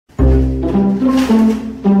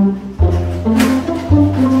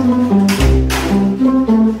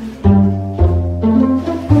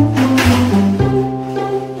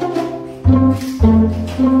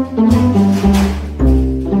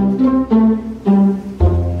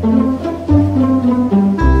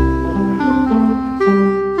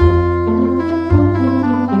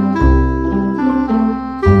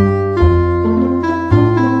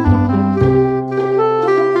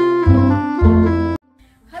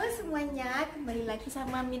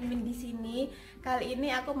Sama Minmin di sini. Kali ini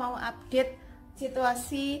aku mau update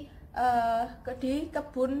situasi di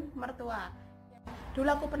kebun mertua. Dulu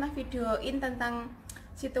aku pernah videoin tentang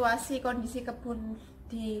situasi kondisi kebun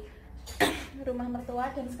di rumah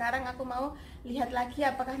mertua, dan sekarang aku mau lihat lagi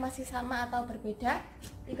apakah masih sama atau berbeda.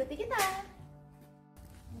 Ikuti kita.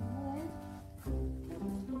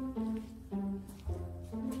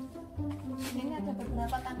 Ini ada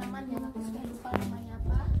beberapa tanaman yang aku sudah lupa namanya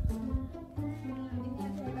apa.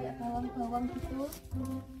 Bawang gitu,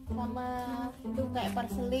 sama itu kayak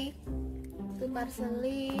parsley, itu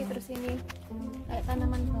parsley, terus ini kayak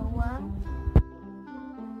tanaman bawang.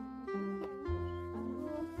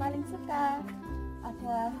 Aku paling suka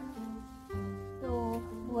ada tuh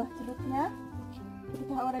buah jeruknya,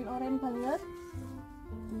 udah oren-oren banget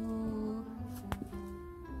tuh.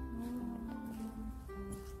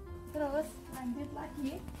 Terus lanjut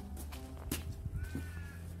lagi.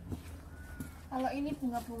 Kalau ini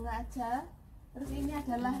bunga-bunga aja. Terus ini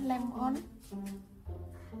adalah lemon.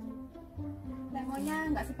 Lemonnya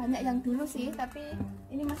nggak sebanyak yang dulu sih, tapi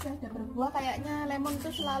ini masih ada berbuah. Kayaknya lemon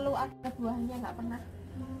itu selalu ada buahnya, nggak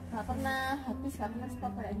pernah habis, nggak pernah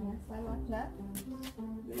stop kayaknya, selalu ada.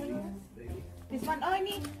 This one, oh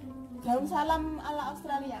ini daun salam ala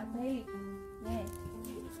Australia, baik.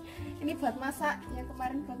 Ini buat masak, yang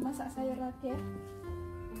kemarin buat masak sayur lodeh.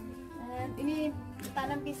 Ini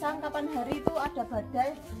tanam pisang, kapan hari itu ada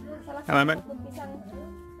badai, salah satu kebun pisang.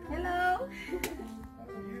 Hello.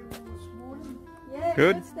 Yeah,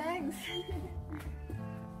 good. Thanks.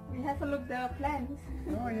 We have a look the plants.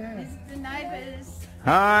 Oh yeah. This is the neighbors.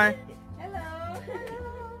 Hi. Hello.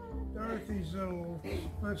 Dorothy's little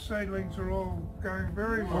first seedlings are all going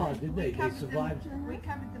very well. Oh, did they? They survived. We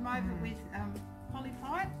covered them over with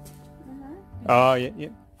polypipe. Oh yeah,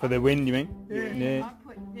 yeah. For the wind, you mean? Yeah. I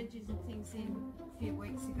put veggies and things in a few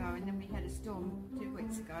weeks ago, and then we had a storm 2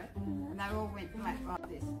 weeks ago, and they all went black like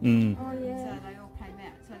this. Mm. Oh yeah. So they all came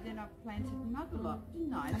out. So then I planted another lot, didn't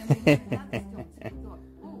I? And then we had another storm. So we thought,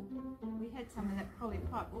 oh, we had some of that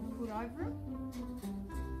polypipe all put over them,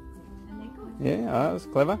 and they're good. Yeah, that was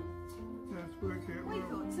clever. That's worked out We well.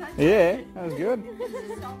 thought so. Yeah, that was good. This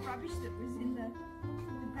is old rubbish that was in the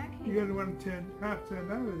back You here. got one half turned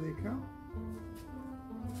over there, Carl.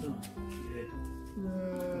 Oh, yeah.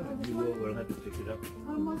 Uh, You will have to pick it up.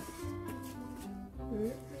 Almost.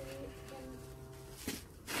 yeah.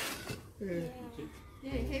 Yeah.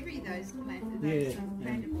 Yeah, heavy those planted. Yeah. Those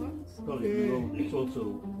planted pots. Probably Yeah. wrong. It's also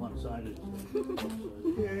one-sided.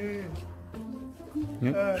 Yeah.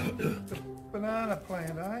 Yeah. The banana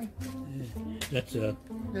plant, eh? That's a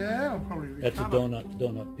Yeah, I'll probably that's a recover.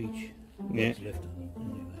 donut peach. Yeah. That's left on it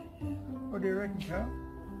anyway. What do you reckon, Carl?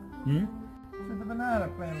 Yeah. So the banana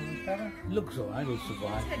plant will recover. Looks alright. It'll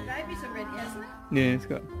survive. It's had babies already, hasn't it? Yeah, it's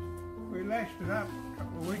got. We lashed it up a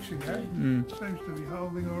couple of weeks ago. Mm. Seems to be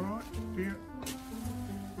holding all right. Yeah.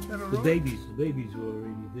 Is that all The right? babies were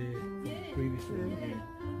already there Yeah. previously.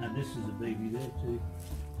 Yeah. And this is a baby there too.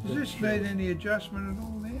 Does this need any adjustment at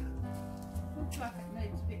all there? Looks like it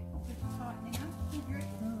needs a bit tightening up. Do you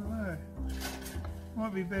reckon? I don't know.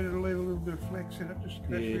 Might be better to leave a little bit of flex in it just in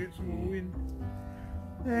case we get some more wind.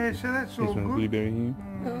 Yeah, so that's This all one's good. blueberry here.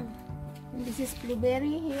 Oh, and this is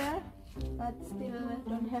blueberry here, but still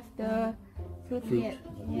don't have the fruit yet.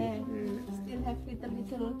 Yeah, still have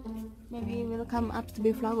little. Maybe will come up to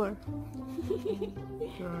be flower.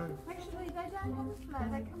 So, Actually, they don't have a flower.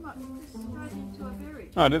 They come up just straight into a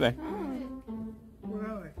berry. Oh, did they? what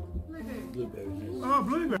are they? Blueberry. Blueberries. Oh,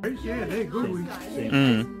 blueberries. Yeah, they're good. We,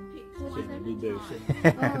 Mm. Same blueberries.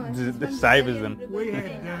 Just savors them. we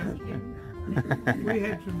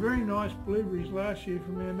had some very nice blueberries last year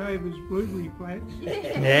from our neighbour's blueberry plants.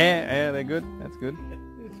 Yeah, they're good. That's good.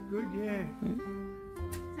 It's good, yeah.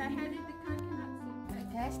 So how did the coconuts? Oke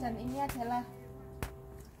guys, dan ini adalah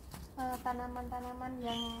tanaman-tanaman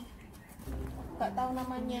yang nggak tahu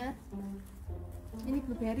namanya. Ini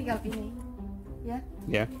blueberry kalau ini, ya.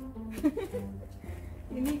 Yeah.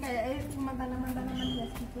 Ini kayak cuma tanaman-tanaman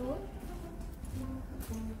hias gitu.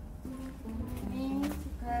 Ini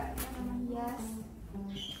juga tanaman hias.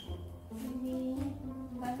 Ini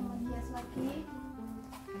tanaman hias lagi.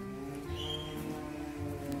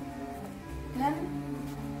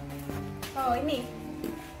 Oh,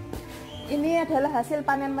 ini adalah hasil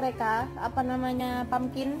panen mereka, apa namanya,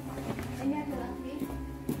 pumpkin. Ini ada lagi.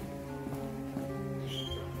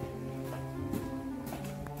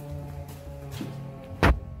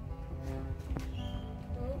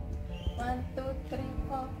 One, two, three,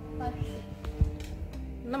 four, five,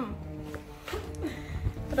 6.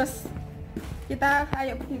 Terus kita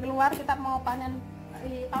ayo pergi keluar, kita mau panen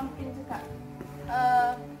pumpkin juga.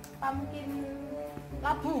 Pumpkin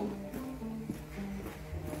labu.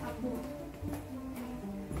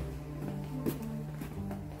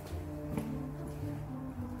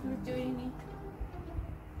 Lucu ini.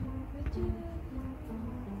 Lucu.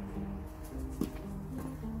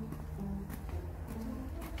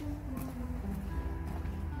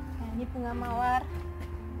 Nah, ini bunga mawar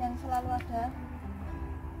yang selalu ada.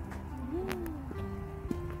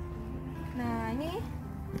 Nah, ini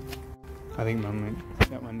I think Mum went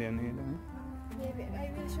that one down there, don't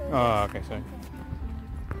I will show you? you. Oh, okay, sorry.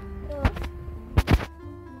 Terus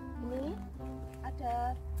ini ada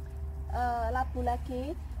labu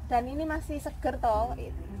lagi, dan ini masih seger toh,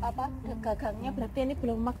 apa gagangnya, berarti ini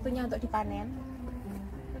belum waktunya untuk dipanen.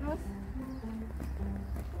 Terus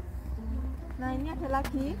nah ini ada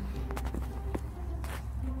lagi,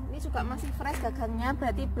 ini juga masih fresh gagangnya,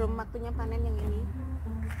 berarti belum waktunya panen yang ini.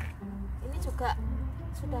 Ini juga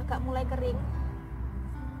sudah agak mulai kering.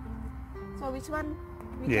 So which one?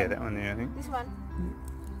 Yeah, that one there, I think. This one.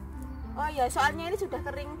 Oh ya, soalnya ini sudah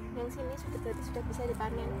kering, yang sini sudah, berarti sudah bisa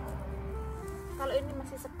dipanen. Kalau ini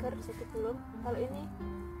masih segar, jadi belum. Kalau ini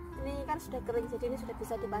kan sudah kering, jadi ini sudah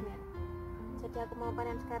bisa dipanen. Jadi aku mau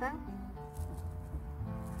panen sekarang.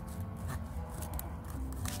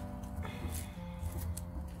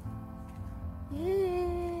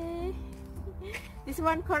 Yeay. This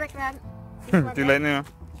one correct, kan? Too late now.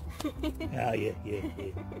 Oh, yeah.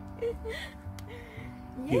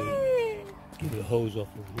 Yay! Get the hose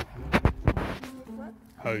off of it.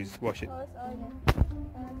 Hose, wash it. Oh, yeah.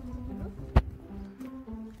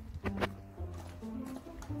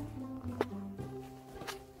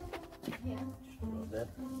 Yeah, Like that.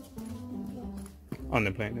 On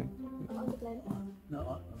the plate then. on the plant.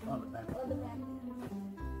 No, on the back. On the plant.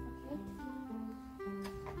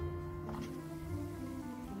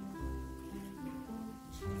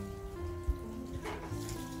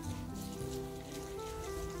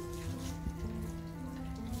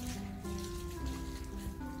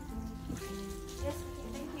 Okay. Yes,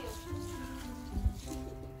 thank you.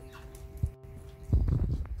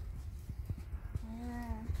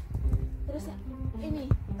 Nah, terus ini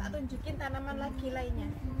tak tunjukin tanaman lagi lainnya.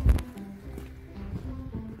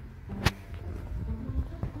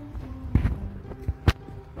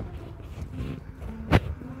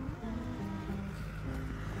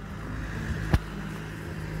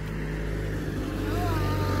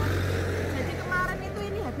 Jadi kemarin itu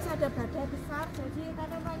ini habis ada badai besar, jadi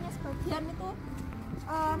tanamannya sebagian itu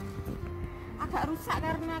agak rusak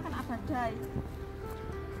karena kena badai.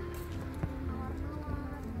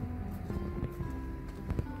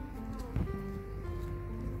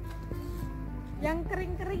 Yang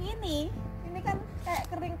kering-kering ini kan kayak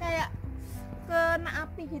kering, kayak kena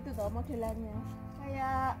api gitu toh modelannya,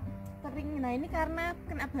 kayak kering. Nah ini karena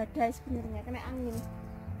kena badai sebenarnya, kena angin.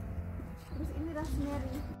 Terus ini rosemary,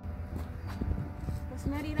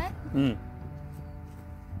 right?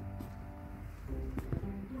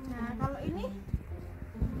 Nah kalau ini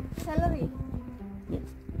celery,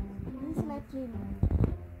 ini seledri,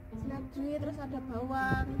 terus ada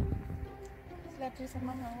bawang, seledri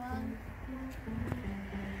sama bawang.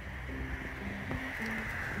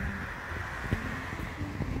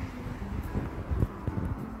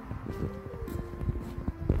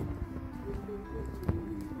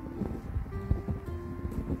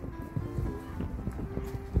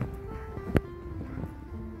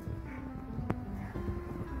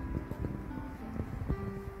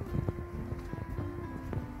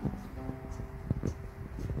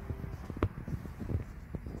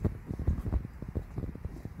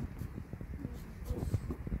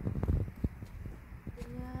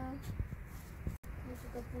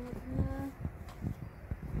 Bunga-bunga.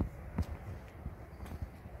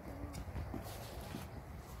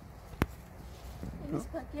 Ini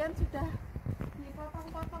sebagian sudah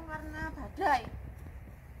dipotong-potong karena badai.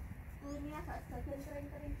 Ini agak sebagian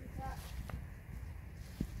kering-kering juga.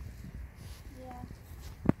 Ya.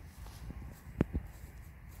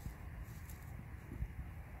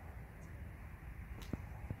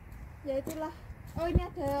 Ya itulah. Oh ini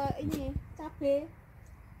ada ini cabai.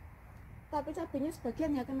 Tapi cabenya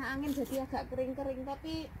sebagian ya kena angin jadi agak kering-kering,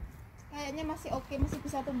 tapi kayaknya masih oke, masih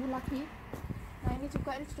bisa tumbuh lagi. Nah ini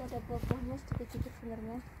juga, ini sudah ada buah-buahnya sedikit-sedikit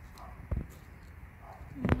sebenarnya.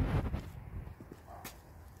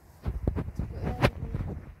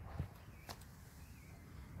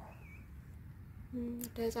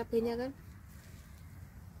 Ada cabenya kan.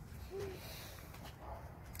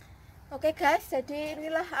 Oke guys, jadi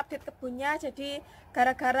inilah update kebunnya. Jadi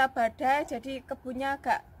gara-gara badai, jadi kebunnya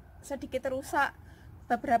agak sedikit rusak.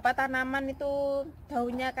 Beberapa tanaman itu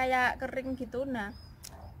daunnya kayak kering gitu. Nah,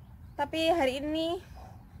 tapi hari ini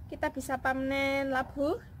kita bisa panen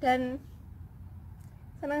labu dan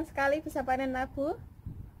senang sekali bisa panen labu.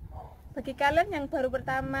 Bagi kalian yang baru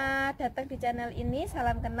pertama datang di channel ini,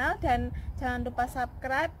 salam kenal dan jangan lupa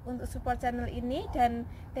subscribe untuk support channel ini, dan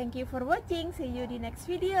thank you for watching. See you di next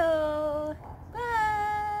video.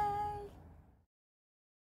 Bye.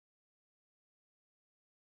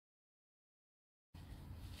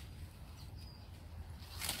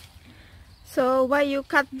 So why you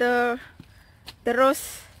cut the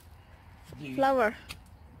rose flower?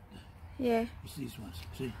 Yeah. It's these ones.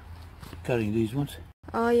 See? Cutting these ones.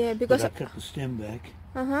 Oh yeah, because But I cut the stem back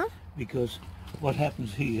uh-huh. because what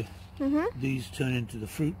happens here, these turn into the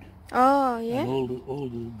fruit. Oh yeah. And all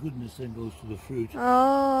the goodness then goes to the fruit.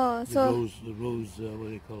 Oh, so The rose, what do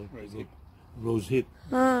they call it? Rose hip. Rose hip.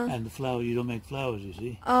 And the flower, you don't make flowers, you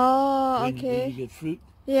see. oh When okay. you get fruit,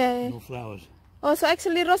 Yeah. no flowers. Oh, so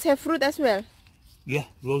actually rose have fruit as well. Yeah,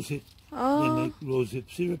 rose hip. They Oh, make rose hip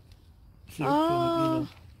syrup. Syrup Oh. from it, you know.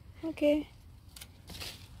 okay.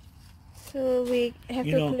 So we have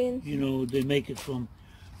to clean. You know, they make it from,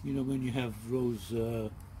 you know, when you have rose